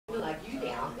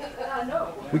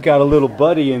We got a little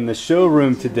buddy in the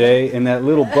showroom today, and that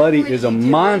little buddy is a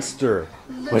monster.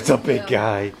 What's up, big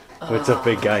guy? What's up,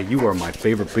 big guy? You are my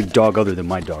favorite big dog other than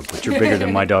my dog, but you're bigger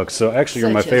than my dog. So actually, you're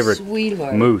my favorite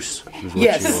moose. Is what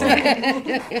yes. You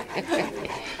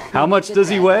are. How much does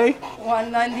he weigh?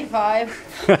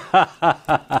 195.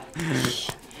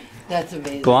 That's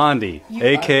amazing. Blondie,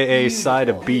 a.k.a. side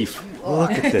of beef.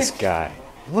 Look at this guy.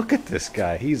 Look at this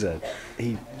guy. He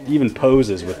even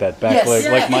poses with that back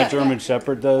leg like my German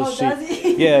Shepherd does. Does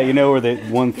he? Yeah, you know where they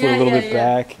one foot a little bit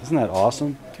back. Isn't that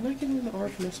awesome? Can I get an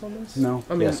RFS on this? No.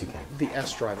 I mean, yes, you can. The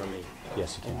S drive, I mean.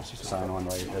 Yes, you can. Sign on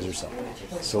right as yourself.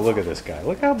 So look at this guy.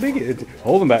 Look how big it is.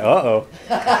 Hold him back. Uh-oh.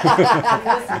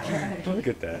 Look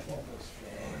at that.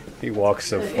 He walks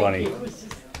so funny.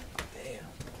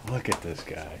 Look at this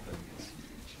guy.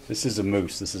 This is a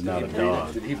moose. This is not a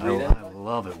dog. I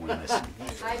love it when this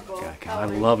guy comes. I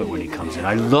love it when he comes in.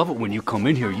 I love it when you come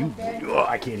in here.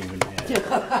 I can't even.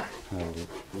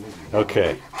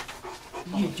 Okay.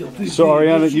 So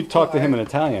Ariana, you talked to him in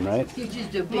Italian, right?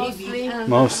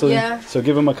 Mostly. Yeah. So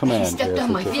give him a command.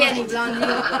 Vieni,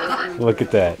 Blondie. Look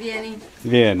at that. Vieni.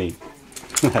 Vieni.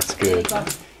 That's good.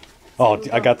 Oh,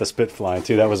 I got the spit flying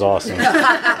too. That was awesome. You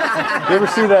ever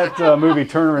see that movie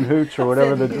Turner and Hooch or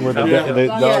whatever, where the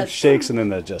dog shakes and then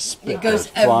the just spit goes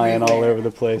flying all over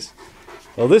the place?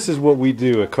 Well, this is what we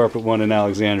do at Carpet One in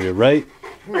Alexandria, right?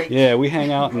 Yeah, we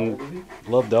hang out and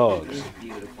love dogs.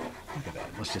 Look at that.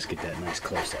 Let's just get that nice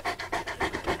close up.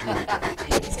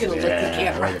 It's gonna lick the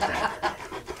camera. Look at that.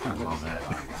 I love that.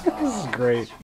 This is great.